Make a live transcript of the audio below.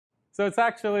So it's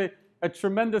actually a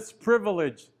tremendous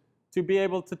privilege to be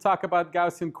able to talk about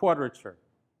Gaussian quadrature,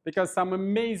 because some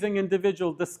amazing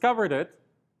individual discovered it,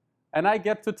 and I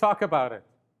get to talk about it.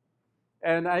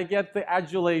 And I get the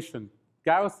adulation.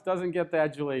 Gauss doesn't get the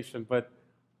adulation, but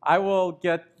I will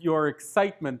get your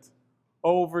excitement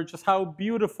over just how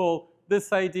beautiful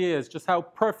this idea is, just how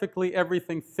perfectly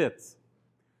everything fits.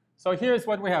 So here's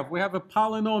what we have. We have a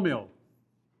polynomial,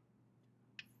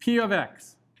 p of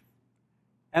x.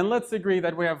 And let's agree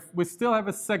that we still have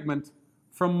a segment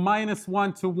from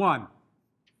 -1 to 1.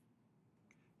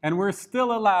 And we're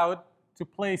still allowed to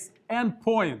place n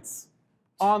points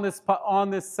on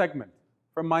this segment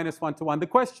from -1 to 1. The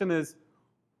question is,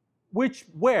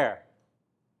 where?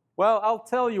 Well, I'll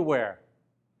tell you where.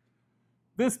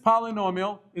 This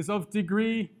polynomial is of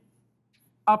degree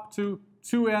up to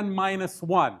 2n minus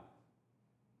 1.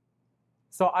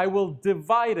 So I will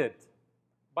divide it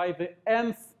by the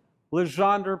nth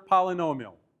Legendre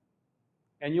polynomial.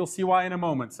 And you'll see why in a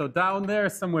moment. So down there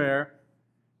somewhere,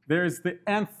 there's the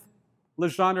nth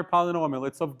Legendre polynomial.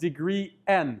 It's of degree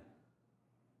n.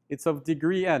 It's of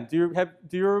degree n. Do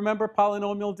you remember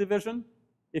polynomial division?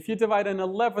 If you divide an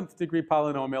 11th degree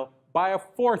polynomial by a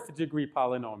 4th degree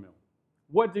polynomial,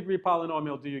 what degree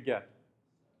polynomial do you get?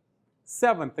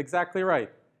 7th, exactly right.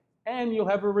 And you'll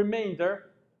have a remainder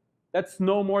that's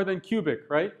no more than cubic,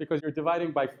 right? Because you're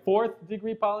dividing by 4th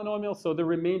degree polynomial, so the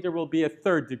remainder will be a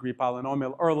 3rd degree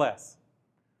polynomial or less.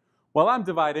 Well, I'm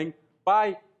dividing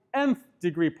by nth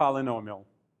degree polynomial.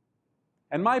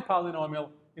 And my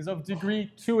polynomial is of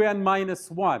degree 2n minus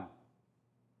 1.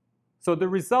 So the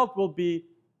result will be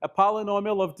a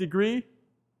polynomial of degree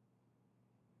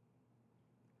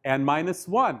n minus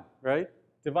 1, right?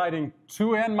 Dividing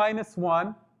 2n minus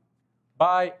 1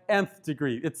 by nth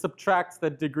degree. It subtracts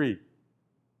that degree.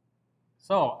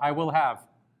 So I will have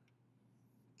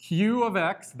q of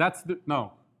x,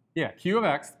 q of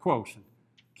x, quotient.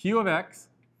 Q of x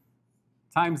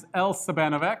times L sub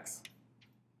n of x.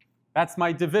 That's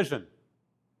my division.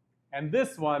 And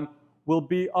this one will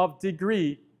be of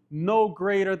degree no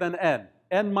greater than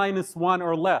n minus 1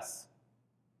 or less,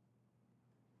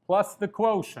 plus the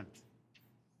quotient,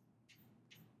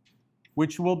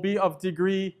 which will be of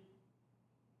degree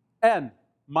n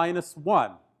minus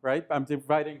 1, right? I'm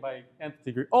dividing by nth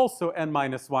degree, also n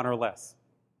minus 1 or less.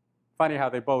 Funny how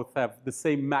they both have the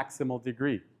same maximal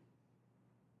degree.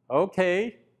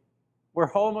 Okay,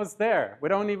 we're almost there. We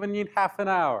don't even need half an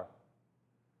hour.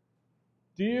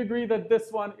 Do you agree that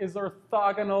this one is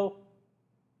orthogonal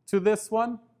to this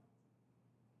one?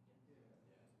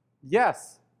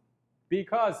 Yes,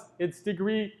 because it's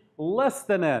degree less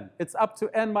than n. It's up to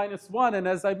n minus 1, and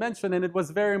as I mentioned, and it was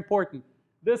very important,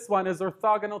 this one is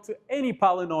orthogonal to any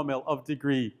polynomial of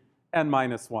degree n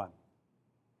minus 1.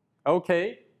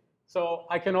 Okay, so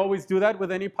I can always do that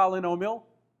with any polynomial.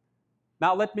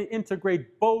 Now let me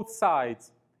integrate both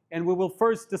sides, and we will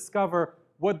first discover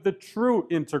what the true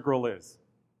integral is,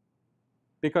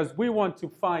 because we want to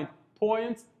find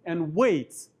points and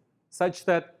weights such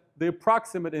that the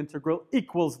approximate integral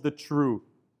equals the true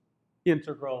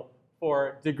integral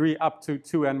for degree up to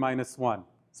 2n minus 1.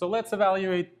 So let's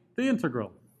evaluate the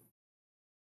integral.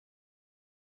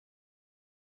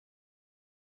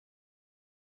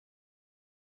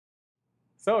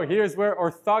 So here's where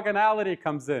orthogonality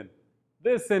comes in.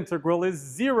 This integral is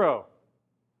 0.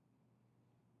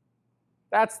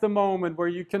 That's the moment where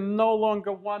you can no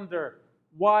longer wonder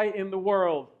why in the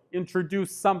world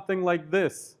introduce something like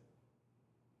this.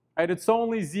 Right? It's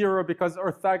only 0 because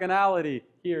orthogonality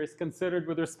here is considered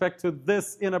with respect to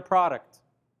this inner product.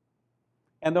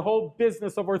 And the whole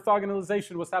business of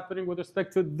orthogonalization was happening with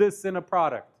respect to this inner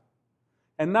product.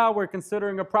 And now we're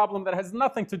considering a problem that has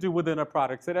nothing to do with inner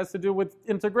products. It has to do with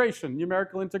integration,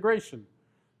 numerical integration.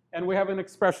 And we have an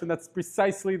expression that's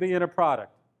precisely the inner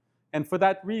product. And for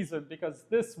that reason, because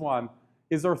this one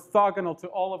is orthogonal to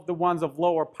all of the ones of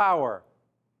lower power,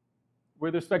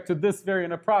 with respect to this very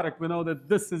inner product, we know that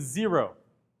this is 0.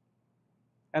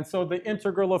 And so the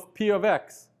integral of p of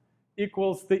x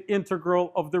equals the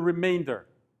integral of the remainder.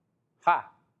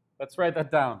 Ha! Let's write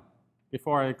that down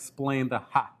before I explain the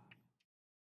ha.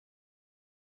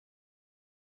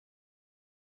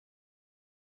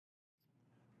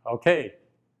 Okay,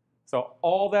 so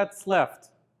all that's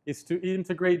left is to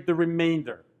integrate the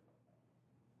remainder.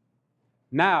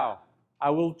 Now, I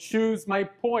will choose my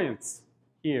points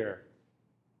here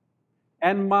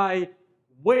and my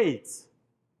weights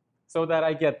so that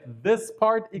I get this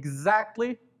part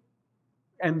exactly,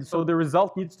 and so the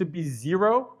result needs to be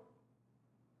 0,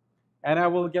 and I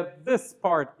will get this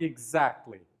part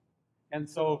exactly. And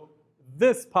so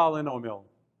this polynomial,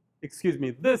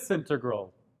 this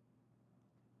integral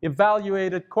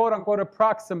evaluated quote-unquote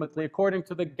approximately according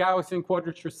to the Gaussian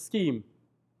quadrature scheme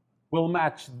will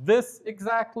match this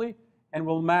exactly and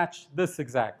will match this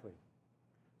exactly.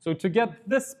 So to get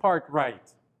this part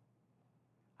right,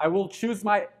 I will choose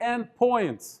my n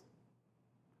points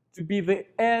to be the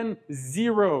n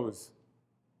zeros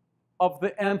of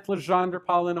the nth Legendre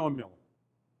polynomial.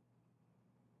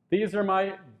 These are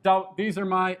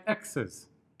my x's.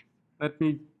 Let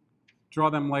me draw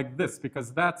them like this,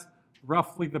 because that's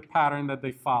roughly the pattern that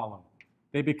they follow.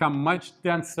 They become much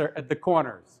denser at the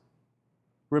corners.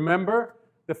 Remember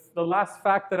the last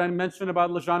fact that I mentioned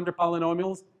about Legendre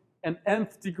polynomials? An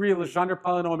nth degree Legendre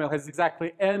polynomial has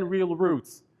exactly n real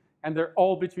roots, and they're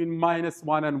all between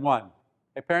 -1 and 1.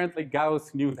 Apparently,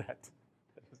 Gauss knew that.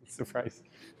 That doesn't surprise.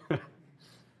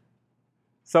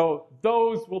 So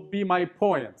those will be my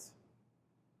points.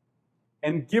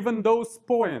 And given those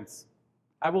points,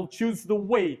 I will choose the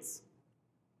weights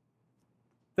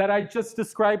that I just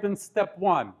described in step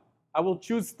 1. I will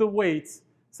choose the weights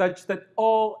such that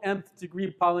all nth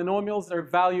degree polynomials are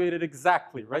evaluated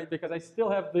exactly, right? Because I still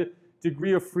have the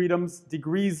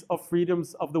degrees of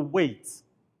freedoms of the weights.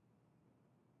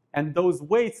 And those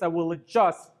weights I will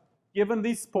adjust. Given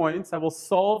these points, I will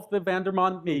solve the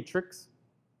Vandermonde matrix,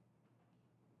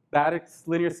 that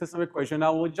linear system equation. I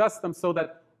will adjust them so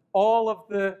that all of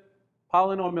the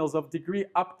polynomials of degree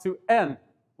up to n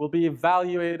will be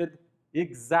evaluated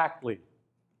exactly.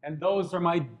 And those are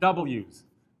my w's,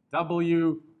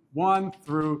 w1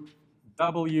 through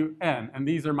wn. And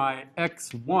these are my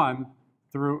x1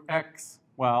 through x,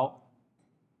 well,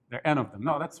 there are n of them.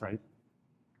 No, that's right.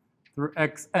 Through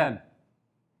xn.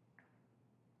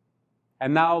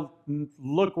 And now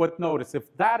look what notice.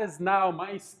 If that is now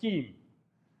my scheme,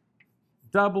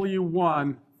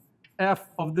 W1,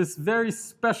 F of this very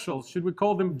special, should we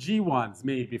call them G1s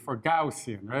maybe for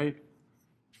Gaussian, right?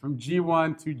 From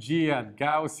G1 to Gn,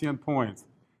 Gaussian points.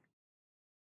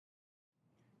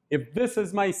 If this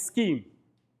is my scheme,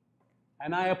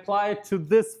 and I apply it to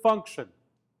this function,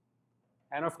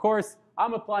 and of course,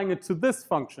 I'm applying it to this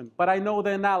function, but I know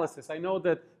the analysis. I know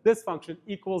that this function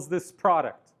equals this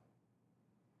product.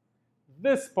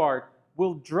 This part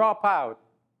will drop out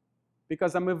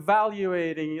because I'm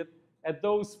evaluating it at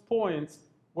those points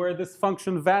where this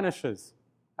function vanishes.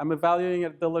 I'm evaluating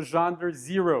at the Legendre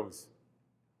zeros.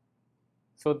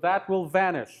 So that will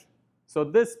vanish. So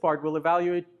this part will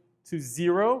evaluate to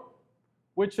 0,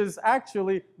 which is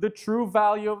actually the true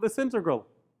value of this integral,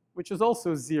 which is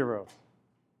also 0.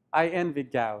 I envy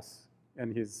Gauss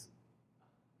and his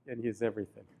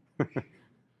everything.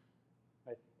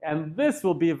 Right. And this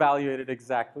will be evaluated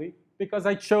exactly because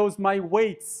I chose my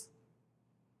weights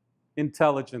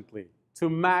intelligently to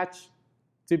match,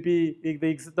 to be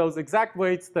those exact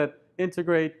weights that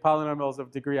integrate polynomials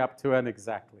of degree up to n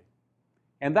exactly.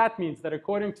 And that means that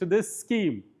according to this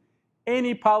scheme,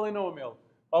 any polynomial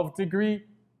of degree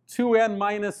 2n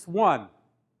minus 1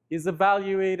 is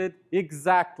evaluated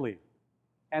exactly.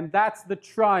 And that's the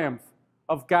triumph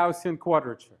of Gaussian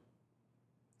quadrature.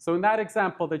 So in that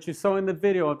example that you saw in the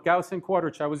video of Gaussian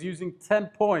quadrature, I was using 10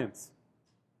 points,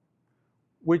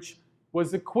 which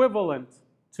was equivalent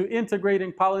to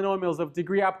integrating polynomials of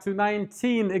degree up to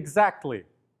 19 exactly.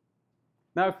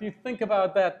 Now, if you think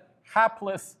about that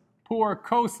hapless, poor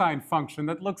cosine function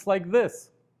that looks like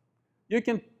this, you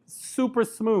can super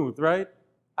smooth, right?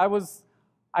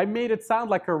 I made it sound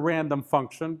like a random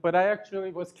function, but I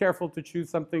actually was careful to choose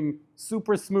something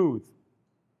super smooth.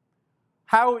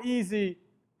 How easy,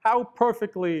 how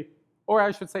perfectly, or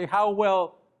I should say, how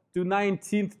well do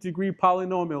 19th degree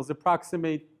polynomials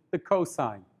approximate the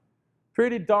cosine?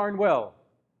 Pretty darn well.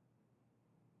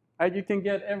 And you can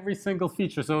get every single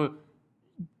feature. So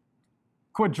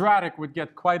quadratic would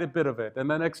get quite a bit of it, and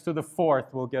then next to the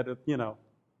fourth we'll get it, you know.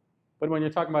 But when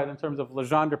you're talking about in terms of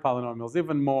Legendre polynomials,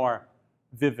 even more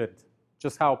vivid,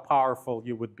 just how powerful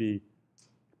you would be,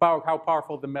 how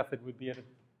powerful the method would be at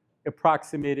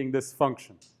approximating this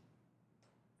function.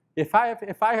 If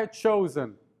I had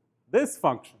chosen this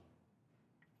function,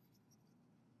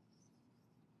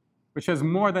 which has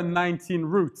more than 19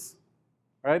 roots,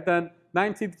 right, then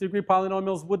 19th degree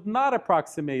polynomials would not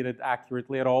approximate it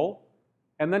accurately at all,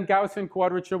 and then Gaussian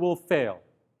quadrature will fail.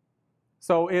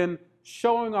 So in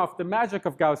showing off the magic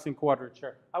of Gaussian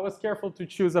quadrature, I was careful to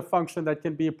choose a function that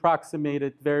can be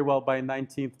approximated very well by a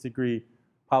 19th degree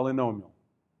polynomial.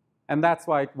 And that's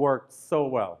why it worked so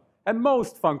well. And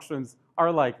most functions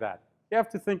are like that. You have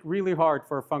to think really hard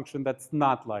for a function that's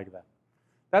not like that.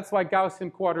 That's why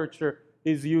Gaussian quadrature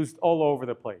is used all over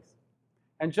the place.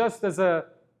 And just as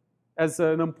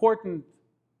an important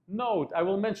note, I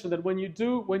will mention that when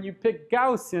you pick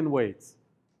Gaussian weights,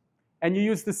 and you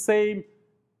use the same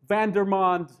van der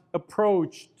Monde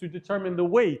approach to determine the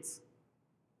weights,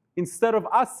 instead of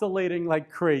oscillating like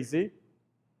crazy,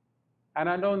 and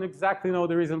I don't exactly know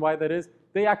the reason why that is,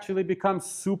 they actually become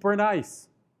super nice.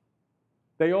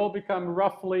 They all become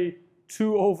roughly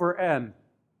 2 over n.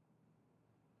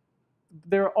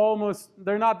 They're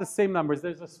not the same numbers.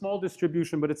 There's a small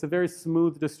distribution, but it's a very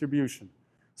smooth distribution.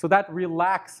 So that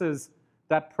relaxes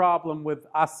that problem with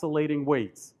oscillating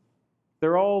weights.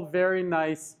 They're all very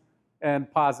nice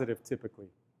and positive, typically.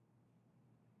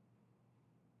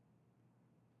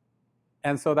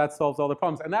 And so that solves all the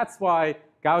problems. And that's why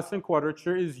Gaussian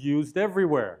quadrature is used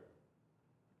everywhere.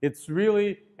 It's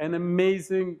really an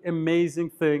amazing, amazing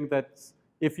thing that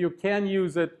if you can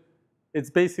use it, it's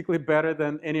basically better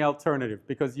than any alternative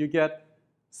because you get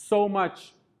so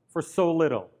much for so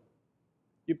little.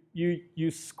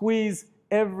 You squeeze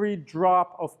every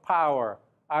drop of power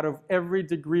out of every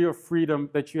degree of freedom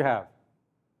that you have.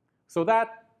 So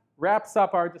that wraps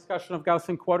up our discussion of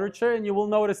Gaussian quadrature, and you will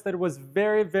notice that it was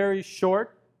very, very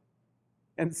short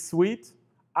and sweet.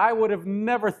 I would have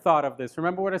never thought of this.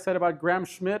 Remember what I said about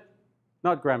Gram-Schmidt?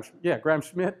 Not Gram-Schmidt, yeah,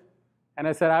 Gram-Schmidt. And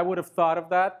I said I would have thought of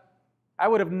that. I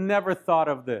would have never thought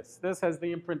of this. This has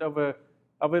the imprint of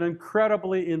an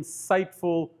incredibly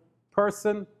insightful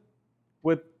person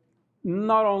with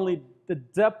not only the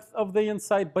depth of the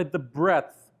insight, but the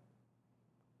breadth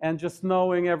and just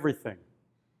knowing everything.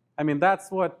 I mean,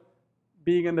 that's what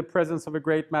being in the presence of a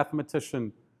great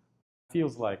mathematician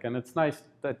feels like. And it's nice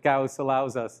that Gauss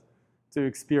allows us to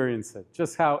experience it,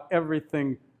 just how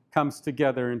everything comes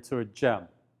together into a gem.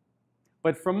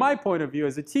 But from my point of view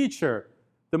as a teacher,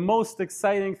 the most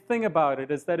exciting thing about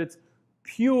it is that it's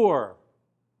pure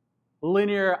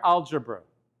linear algebra.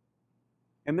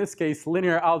 In this case,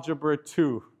 linear algebra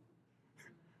 2.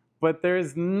 But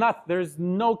there's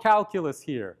no calculus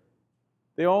here.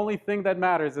 The only thing that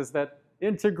matters is that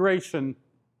integration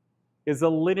is a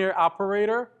linear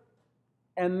operator.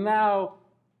 And now,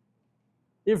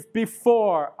 if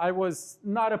before I was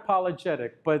not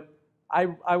apologetic, but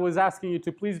I was asking you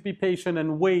to please be patient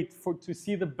and wait to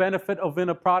see the benefit of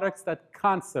inner products, that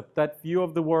concept, that view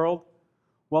of the world,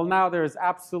 well, now there is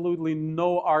absolutely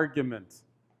no argument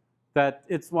that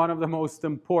it's one of the most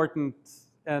important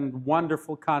and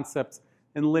wonderful concepts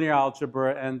in linear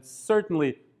algebra, and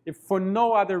certainly, if for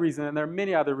no other reason, and there are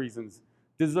many other reasons,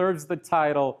 deserves the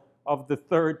title of the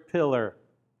third pillar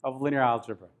of linear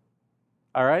algebra.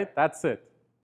 All right, that's it.